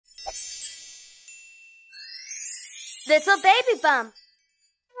LittleBabyBum.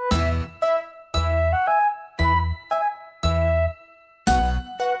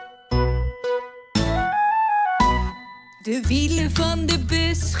 De wielen van de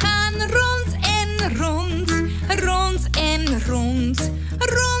bus gaan rond en rond, rond en rond,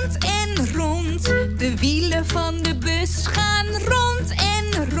 rond en rond. De wielen van de bus gaan rond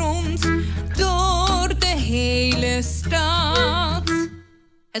en rond, door de hele stad.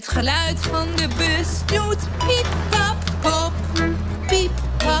 Het geluid van de bus doet piep, pap, pop, piep,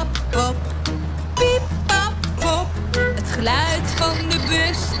 pap, pop, piep, pap, pop. Het geluid van de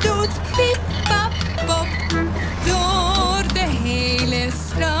bus doet piep, pap, pop, door de hele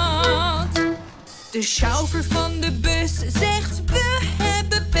stad. De chauffeur van de bus zegt: we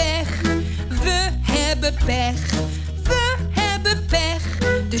hebben pech, we hebben pech, we hebben pech.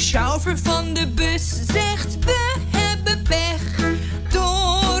 De chauffeur van de bus zegt: we hebben pech,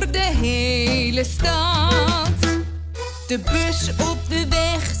 door de hele stad. De bus op de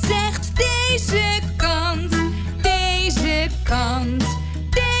weg zegt: deze kant, deze kant,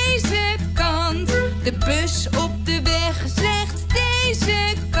 deze kant. De bus op de weg zegt: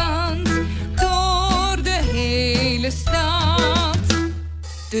 deze kant, door de hele stad.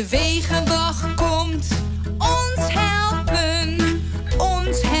 De wegenwacht komt ons helpen,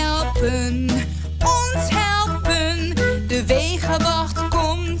 ons helpen, ons helpen. De wegenwacht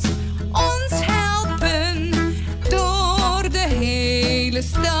komt ons helpen, door de hele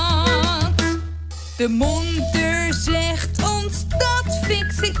stad. De monteur zegt ons: dat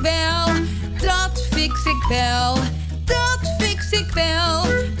fix ik wel, dat fix ik wel, dat fix ik wel.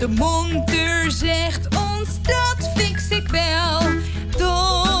 De monteur zegt ons: dat fix ik wel,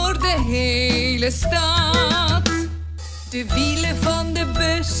 door de hele stad. De wielen van de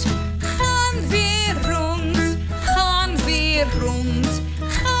bus gaan weer rond, gaan weer rond,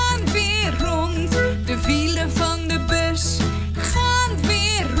 gaan weer rond. De wielen van de bus gaan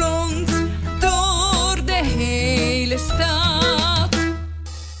weer rond, door de hele stad.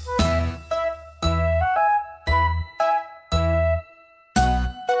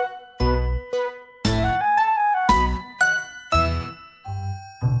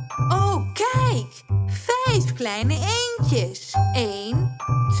 Oh, kijk! 5 kleine eendjes. 1,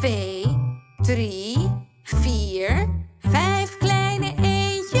 2, 3, 4, 5 kleine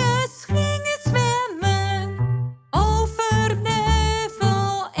eendjes gingen zwemmen over de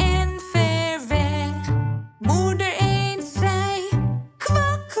heuvel en ver weg. Moeder eend zei: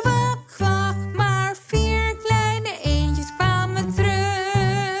 kwak, kwak, kwak, maar 4 kleine eendjes kwamen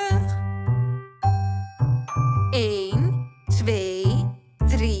terug. 1, 2,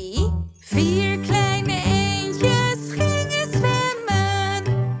 3, 4 kleine eendjes gingen zwemmen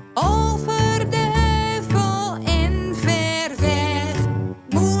over de heuvel en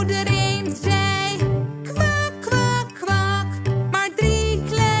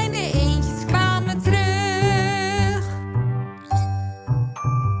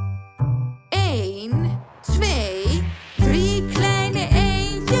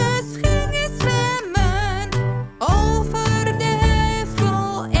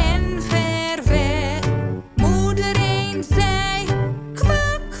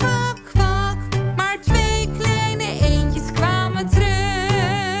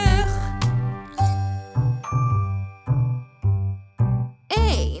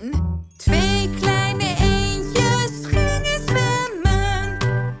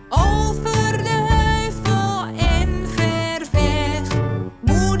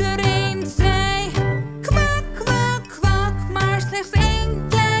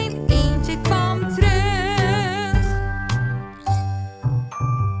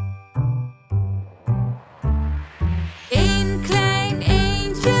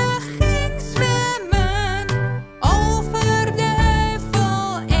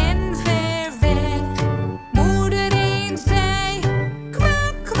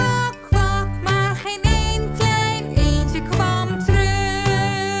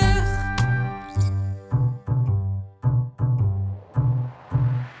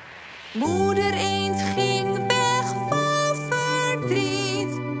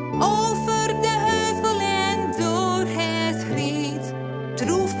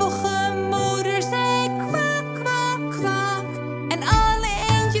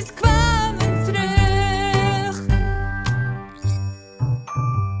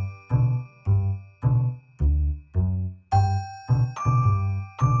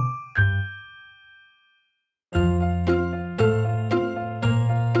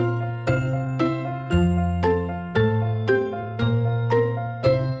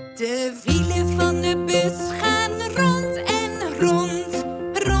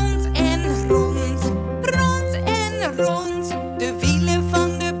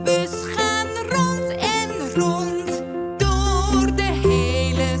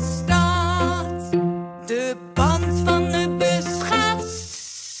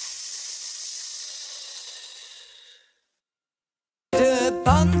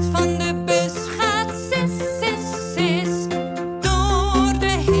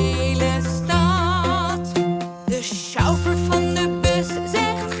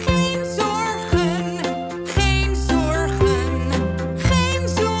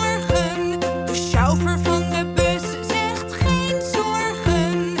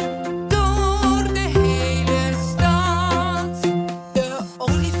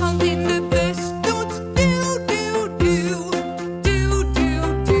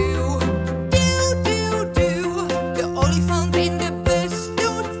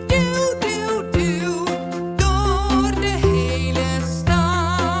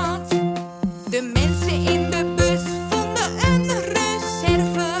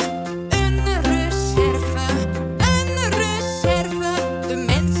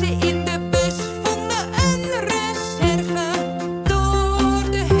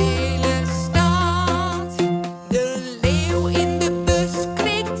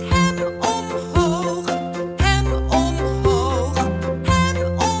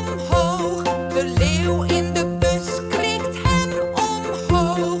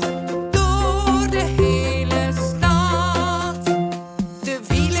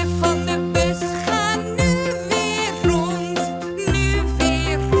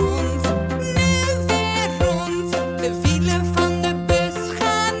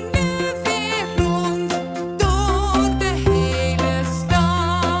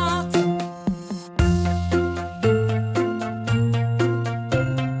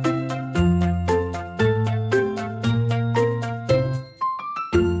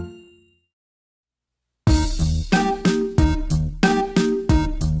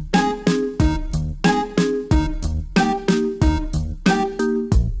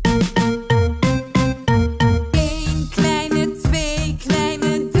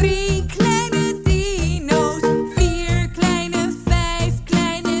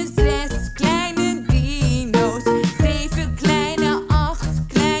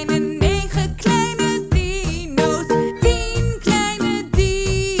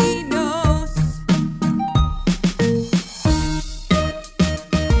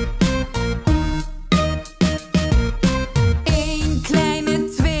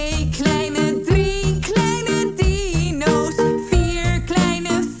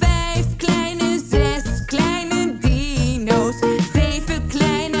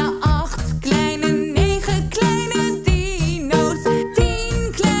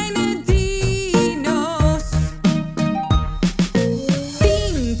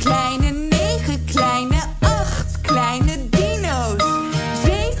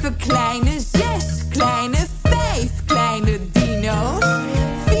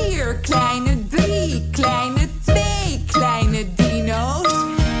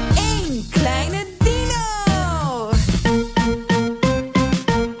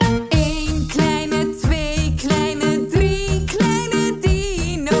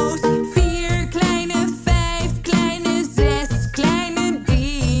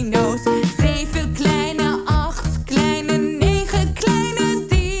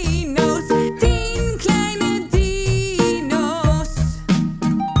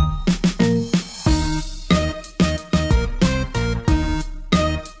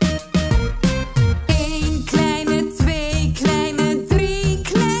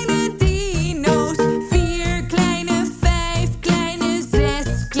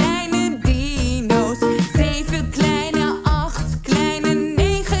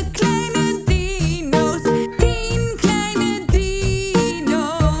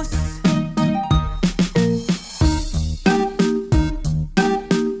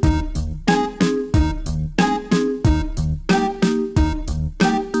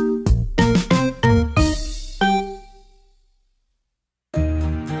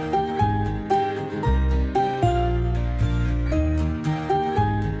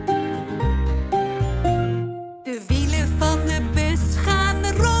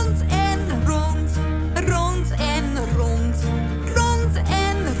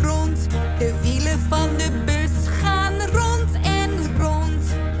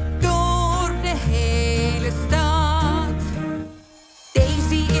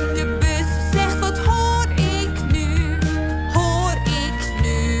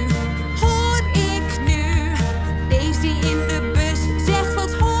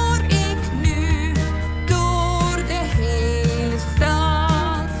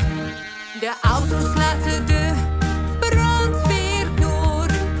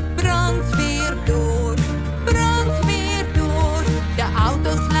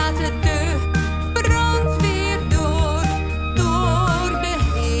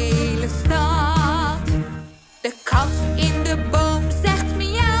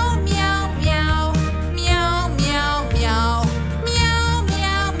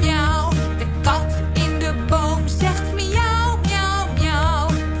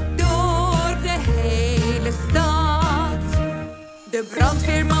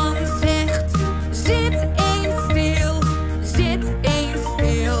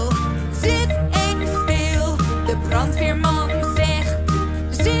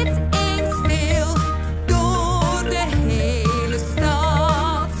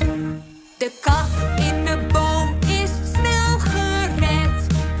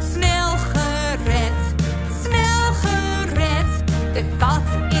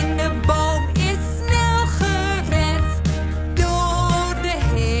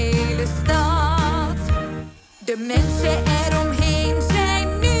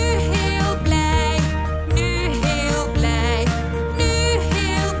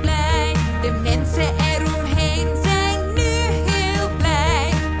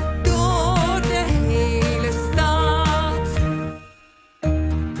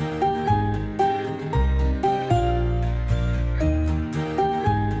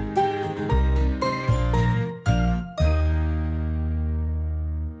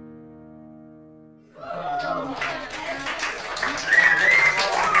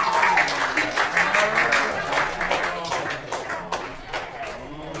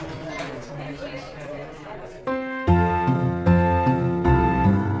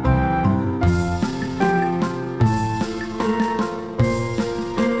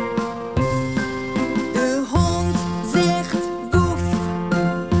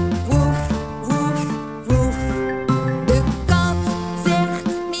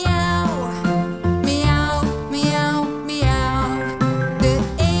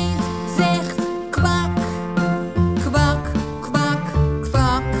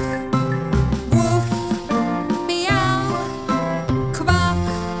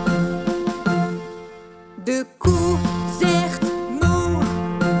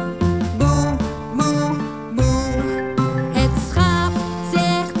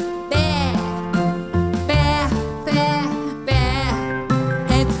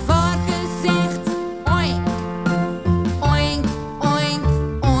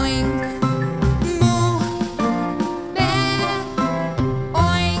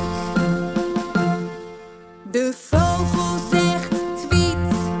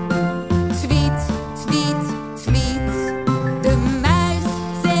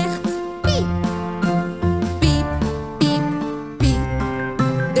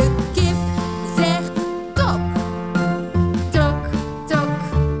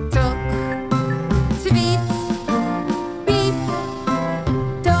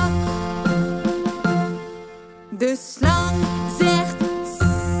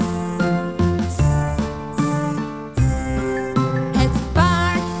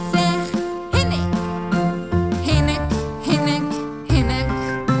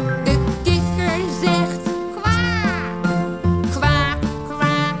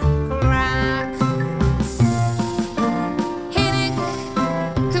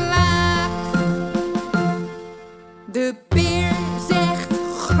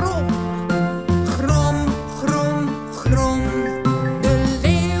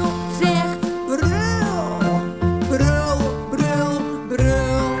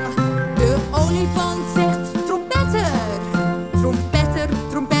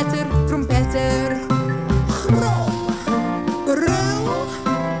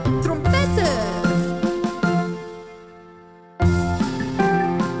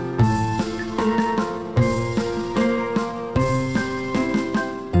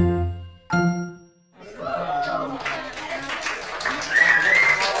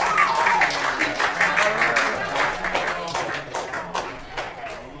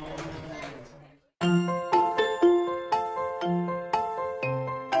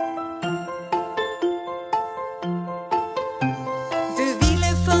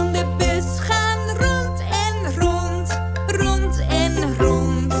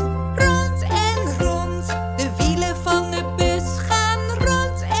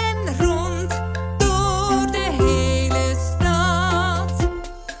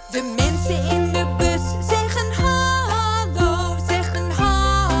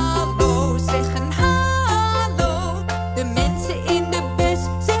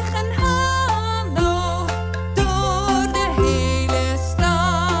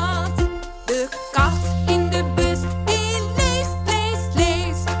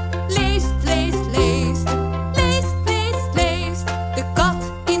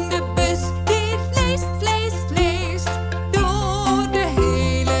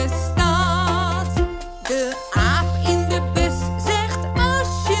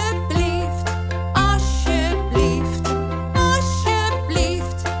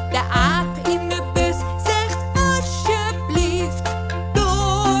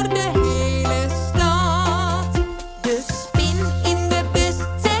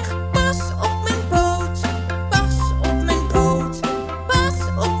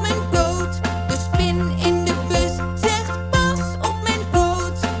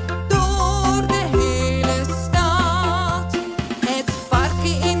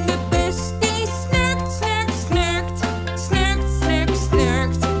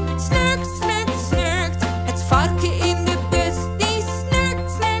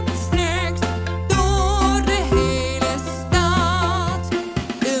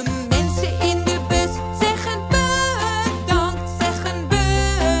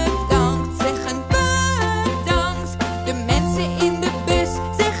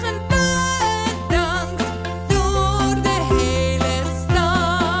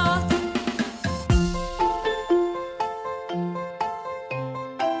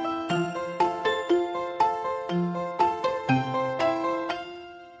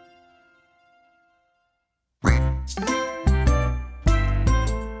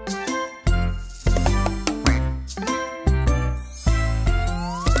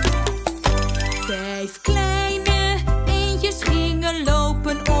Vijf kleine eendjes gingen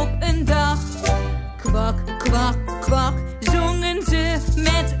lopen op een dag. Kwak, kwak,